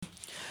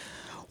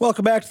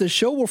Welcome back to the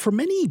show. Well, for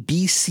many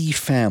BC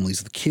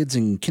families, the kids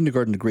in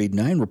kindergarten to grade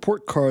 9,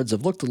 report cards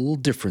have looked a little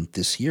different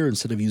this year.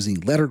 Instead of using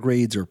letter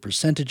grades or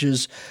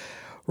percentages,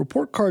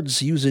 report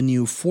cards use a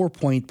new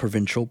 4-point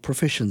provincial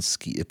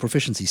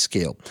proficiency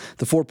scale.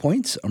 The 4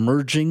 points,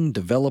 emerging,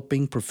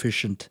 developing,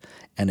 proficient,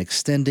 and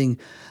extending,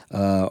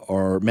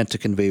 are meant to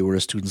convey where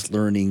a student's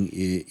learning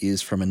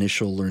is from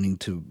initial learning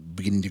to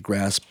beginning to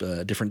grasp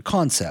different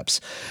concepts.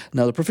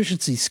 Now, the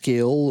proficiency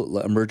scale,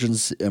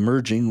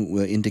 emerging,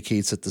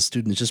 indicates that the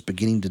student is just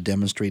beginning to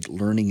demonstrate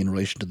learning in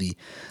relation to the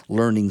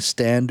learning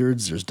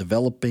standards. There's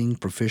developing,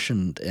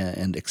 proficient,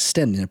 and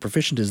extending. And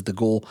proficient is the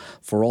goal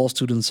for all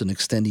students, and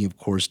extending, of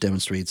course,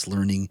 demonstrates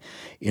learning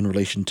in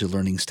relation to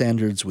learning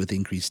standards with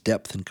increased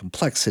depth and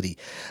complexity.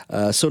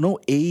 So no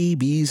A,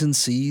 B's, and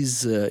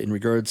C's in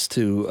regards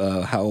to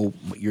how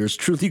yours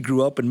truly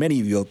grew up, and many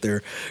of you out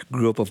there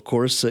grew up, of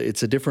course.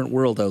 It's a different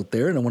world out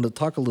there, and I want to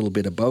talk a little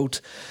bit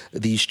about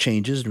these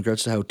changes in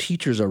regards to how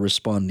teachers are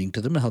responding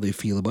to them and how they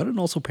feel about it, and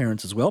also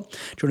parents as well.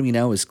 Joining me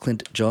now is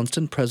Clint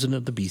Johnston, president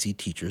of the BC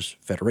Teachers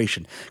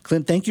Federation.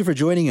 Clint, thank you for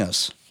joining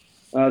us.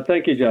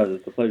 Thank you, Jazz.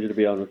 It's a pleasure to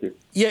be on with you.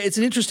 Yeah, it's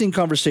an interesting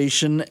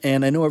conversation,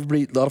 and I know a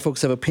lot of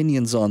folks have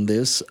opinions on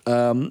this.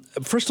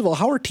 First of all,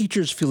 how are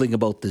teachers feeling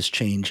about this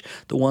change,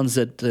 the ones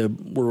that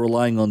were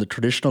relying on the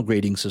traditional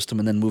grading system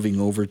and then moving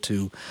over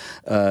to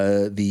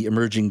the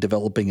emerging,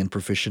 developing, and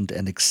proficient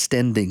and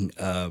extending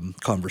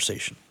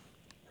conversation?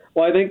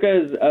 Well, I think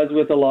as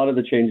with a lot of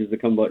the changes that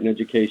come about in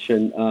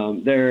education,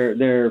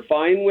 they're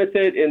fine with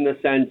it in the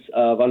sense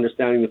of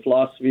understanding the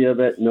philosophy of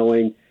it,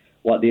 knowing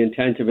what the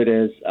intent of it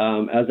is.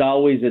 As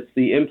always, it's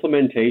the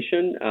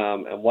implementation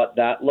and what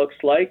that looks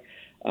like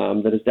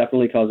that is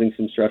definitely causing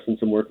some stress and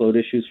some workload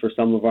issues for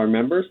some of our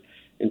members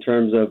in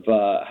terms of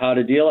how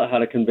to deal it, how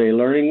to convey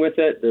learning with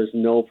it. There's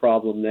no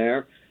problem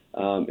there.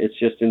 It's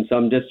just in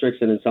some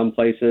districts and in some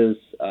places,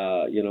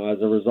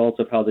 as a result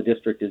of how the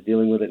district is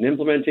dealing with it and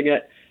implementing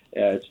it,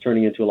 it's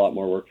turning into a lot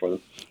more work for them.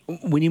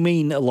 When you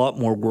mean a lot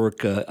more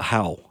work,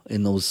 how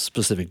in those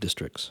specific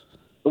districts?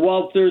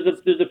 Well, there's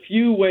a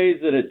few ways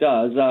that it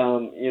does.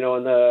 And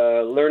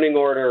the learning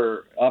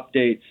order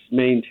updates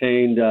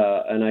maintained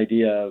an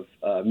idea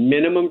of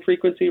minimum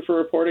frequency for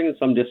reporting, and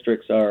some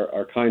districts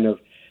are kind of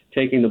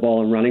taking the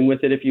ball and running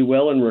with it, if you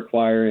will, and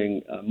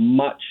requiring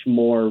much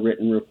more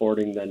written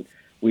reporting than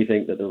we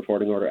think that the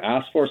reporting order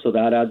asks for. So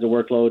that adds a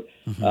workload.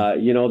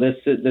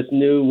 Mm-hmm. This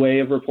new way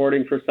of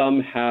reporting for some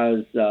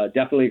has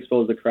definitely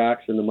exposed the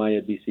cracks in the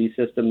MyEdBC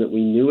system that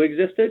we knew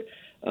existed.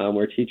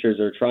 Where teachers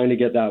are trying to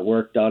get that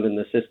work done and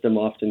the system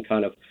often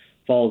kind of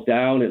falls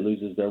down, it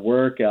loses their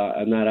work,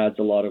 and that adds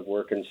a lot of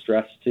work and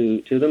stress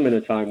to them in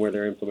a time where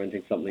they're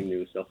implementing something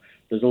new. So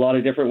there's a lot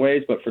of different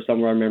ways, but for some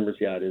of our members,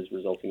 it is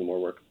resulting in more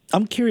work.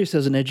 I'm curious,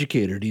 as an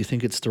educator, do you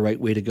think it's the right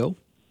way to go?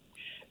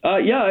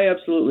 Yeah, I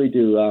absolutely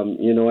do.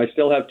 I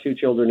still have 2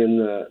 children in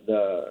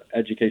the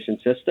education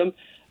system,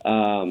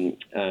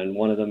 and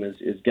one of them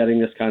is getting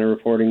this kind of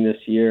reporting this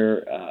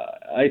year.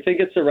 I think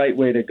it's the right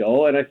way to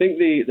go, and I think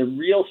the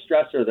real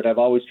stressor that I've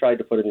always tried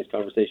to put in these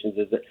conversations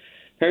is that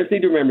parents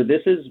need to remember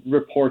this is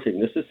reporting.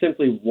 This is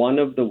simply one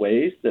of the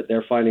ways that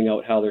they're finding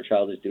out how their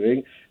child is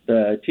doing.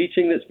 The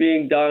teaching that's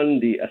being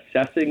done, the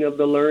assessing of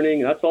the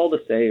learning, that's all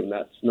the same.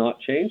 That's not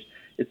changed.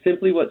 It's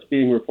simply what's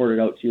being reported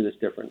out to you that's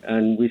different.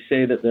 And we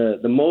say that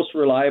the most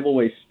reliable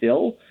way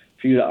still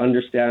for you to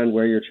understand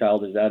where your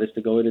child is at is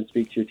to go in and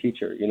speak to your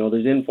teacher.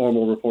 There's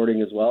informal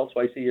reporting as well,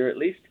 twice a year at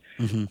least.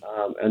 Mm-hmm.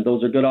 And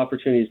those are good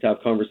opportunities to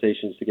have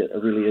conversations to get a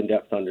really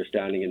in-depth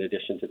understanding in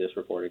addition to this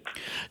reporting.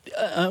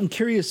 I'm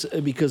curious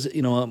because,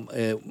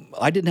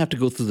 I didn't have to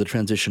go through the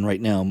transition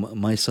right now.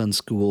 My son's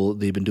school,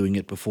 they've been doing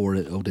it before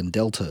out in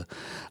Delta.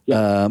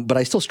 Yeah. But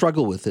I still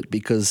struggle with it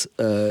because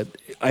I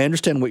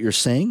understand what you're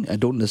saying. I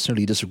don't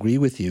necessarily disagree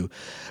with you.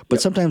 But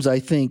Yep. Sometimes I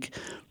think,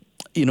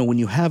 when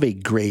you have a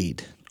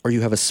grade or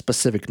you have a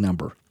specific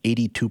number,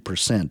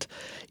 82%,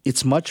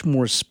 it's much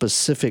more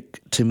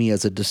specific to me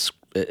as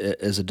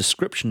a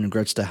description in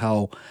regards to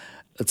how,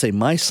 let's say,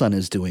 my son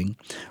is doing,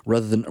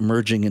 rather than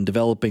emerging and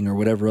developing or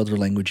whatever other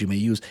language you may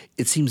use.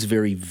 It seems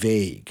very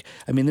vague.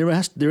 I mean,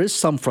 there is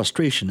some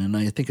frustration, and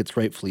I think it's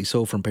rightfully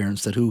so, from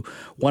parents who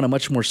want a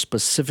much more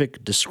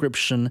specific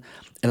description,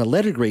 and a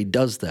letter grade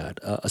does that.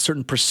 A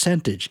certain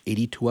percentage,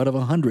 82 out of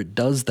 100,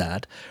 does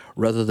that,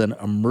 rather than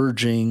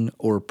emerging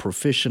or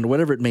proficient or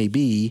whatever it may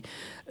be.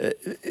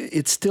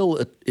 It's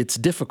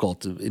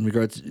difficult in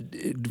regards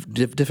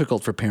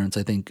difficult for parents,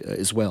 I think,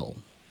 as well.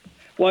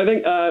 Well, I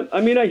think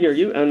I hear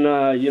you, and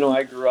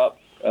I grew up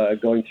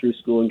going through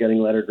school and getting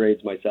letter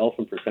grades myself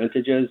and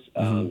percentages,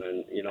 mm-hmm.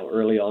 And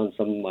early on,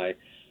 some of my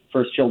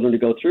first children to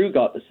go through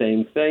got the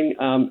same thing,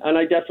 and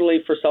I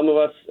definitely, for some of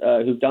us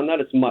who've done that,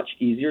 it's much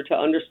easier to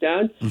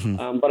understand.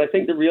 Mm-hmm. But I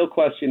think the real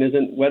question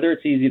isn't whether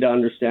it's easy to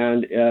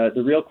understand.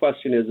 The real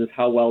question is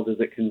how well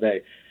does it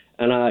convey.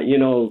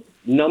 And,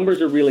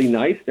 numbers are really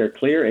nice. They're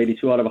clear,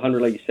 82 out of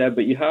 100, like you said,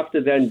 but you have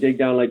to then dig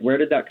down, like, where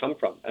did that come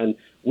from? And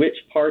which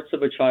parts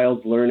of a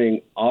child's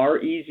learning are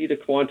easy to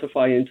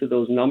quantify into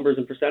those numbers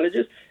and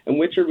percentages, and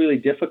which are really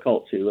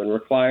difficult to and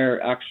require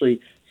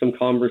actually some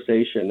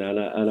conversation and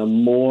a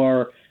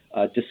more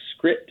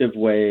descriptive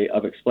way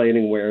of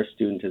explaining where a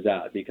student is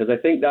at. Because I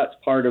think that's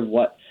part of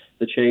what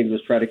the change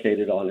was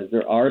predicated on, is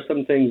there are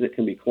some things that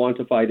can be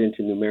quantified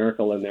into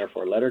numerical and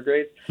therefore letter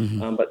grades,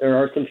 but there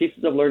are some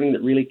pieces of learning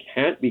that really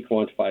can't be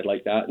quantified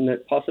like that and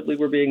that possibly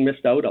we're being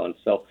missed out on.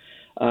 So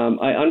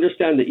I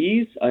understand the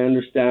ease. I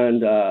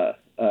understand,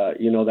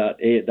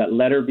 that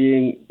letter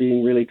being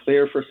really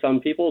clear for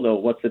some people, though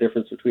what's the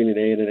difference between an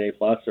A and an A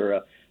plus or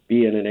a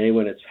B and an A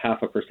when it's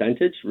half a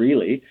percentage,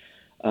 really?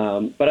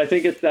 But I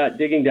think it's that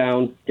digging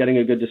down, getting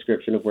a good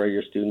description of where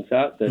your student's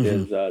at that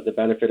is the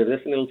benefit of this,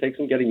 and it'll take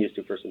some getting used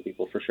to for some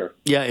people, for sure.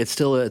 Yeah, it's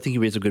still, I think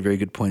you raised a very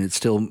good point. It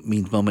still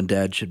means mom and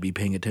dad should be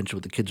paying attention to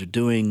what the kids are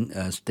doing,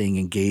 staying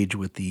engaged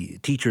with the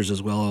teachers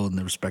as well in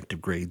their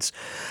respective grades.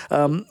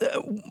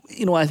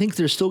 I think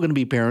there's still going to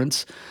be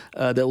parents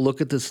that will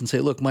look at this and say,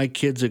 look, my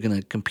kids are going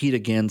to compete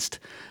against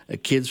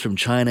kids from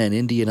China and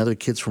India and other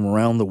kids from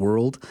around the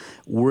world.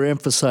 We're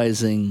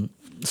emphasizing,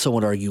 some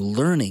would argue,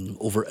 learning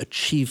over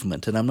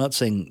achievement, and I'm not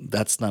saying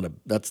that's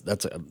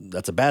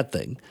a bad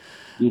thing,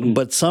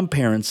 but some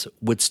parents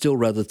would still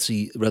rather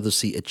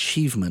see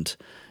achievement,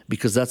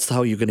 because that's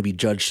how you're going to be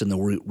judged in the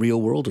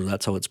real world, or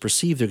that's how it's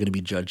perceived they're going to be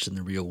judged in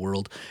the real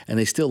world, and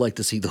they still like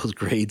to see those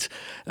grades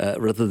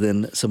rather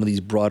than some of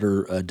these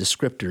broader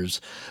descriptors.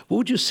 What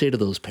would you say to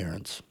those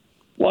parents?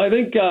 Well, I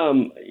think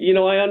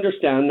I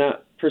understand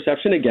that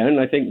perception. Again,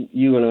 I think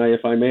you and I,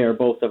 if I may, are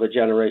both of a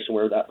generation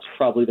where that's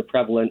probably the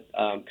prevalent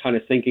kind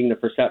of thinking, the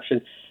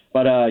perception.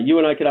 But you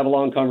and I could have a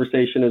long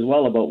conversation as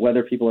well about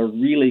whether people are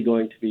really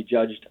going to be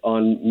judged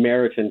on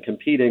merit and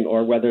competing,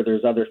 or whether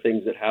there's other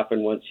things that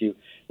happen once you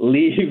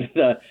leave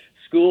the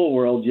school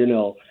world.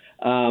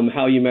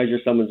 How you measure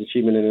someone's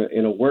achievement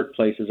in a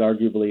workplace is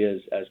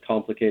arguably as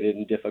complicated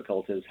and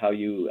difficult as how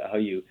you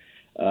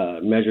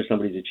measure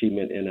somebody's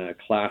achievement in a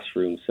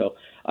classroom. So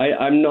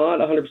I'm not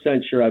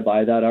 100% sure I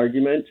buy that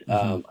argument.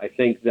 I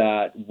think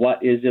that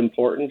what is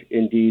important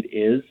indeed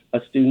is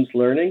a student's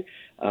learning.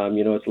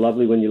 It's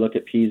lovely when you look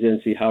at PISA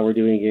and see how we're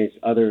doing against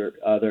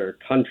other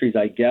countries,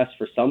 I guess,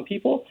 for some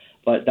people,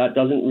 but that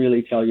doesn't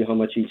really tell you how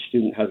much each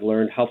student has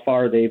learned, how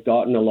far they've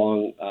gotten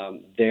along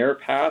their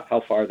path,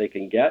 how far they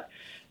can get.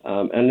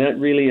 And that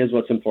really is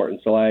what's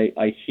important. So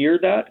I hear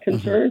that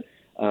concern.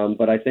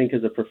 But I think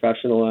as a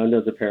professional and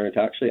as a parent,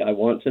 actually, I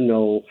want to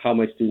know how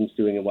my student's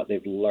doing and what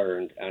they've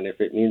learned. And if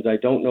it means I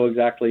don't know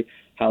exactly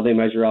how they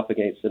measure up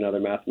against another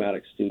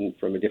mathematics student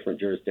from a different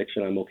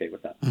jurisdiction, I'm okay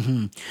with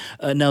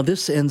that. Now,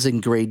 this ends in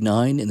grade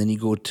 9, and then you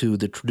go to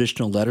the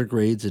traditional letter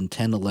grades in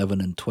 10,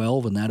 11, and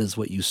 12, and that is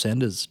what you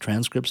send as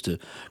transcripts to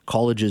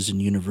colleges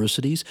and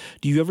universities.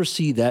 Do you ever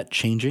see that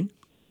changing?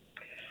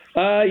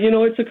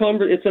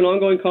 It's an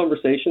ongoing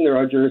conversation. There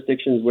are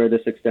jurisdictions where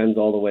this extends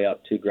all the way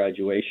up to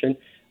graduation.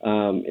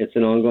 It's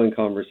an ongoing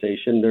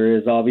conversation. There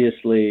is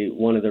obviously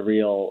one of the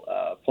real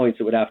points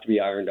that would have to be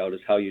ironed out is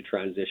how you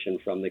transition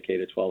from the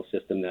K-12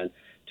 system then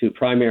to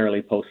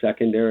primarily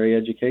post-secondary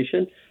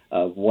education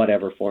of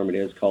whatever form it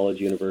is, college,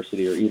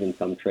 university, or even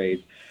some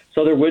trades.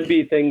 So there would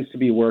be things to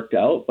be worked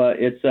out, but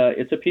it's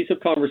a piece of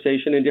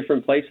conversation in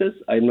different places.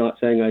 I'm not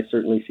saying I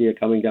certainly see it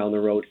coming down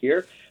the road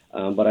here.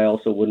 But I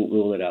also wouldn't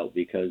rule it out,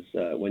 because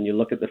when you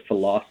look at the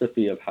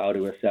philosophy of how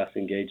to assess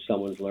and gauge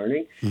someone's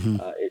learning,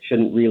 it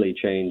shouldn't really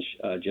change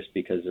just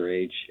because their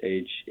age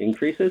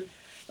increases.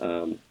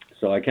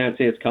 So I can't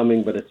say it's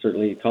coming, but it's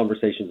certainly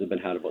conversations have been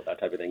had about that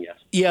type of thing, yes.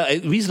 Yeah,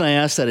 the reason I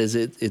ask that is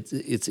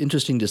it's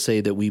interesting to say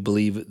that we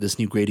believe this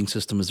new grading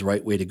system is the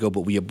right way to go,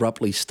 but we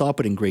abruptly stop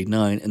it in grade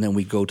 9, and then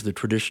we go to the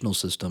traditional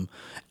system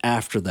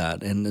after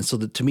that. And so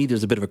to me,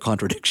 there's a bit of a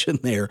contradiction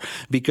there,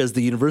 because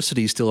the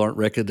universities still aren't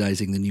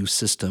recognizing the new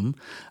system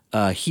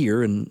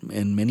here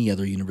and many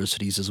other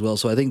universities as well.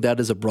 So I think that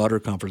is a broader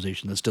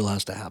conversation that still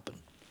has to happen.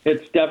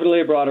 It's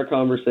definitely a broader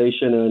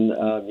conversation, and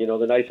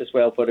the nicest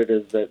way I'll put it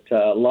is that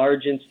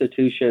large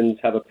institutions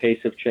have a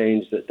pace of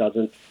change that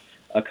doesn't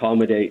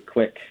accommodate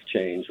quick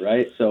change,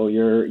 right? So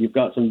you've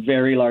got some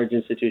very large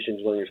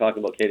institutions when you're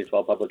talking about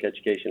K-12 public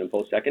education and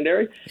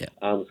post-secondary.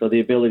 Yeah. So the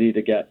ability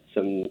to get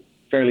some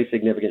fairly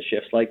significant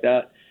shifts like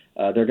that,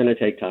 they're going to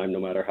take time no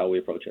matter how we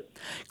approach it.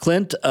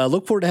 Clint,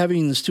 look forward to having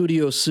you in the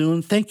studio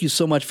soon. Thank you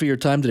so much for your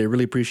time today.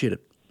 Really appreciate it.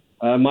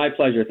 My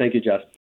pleasure. Thank you, Jess.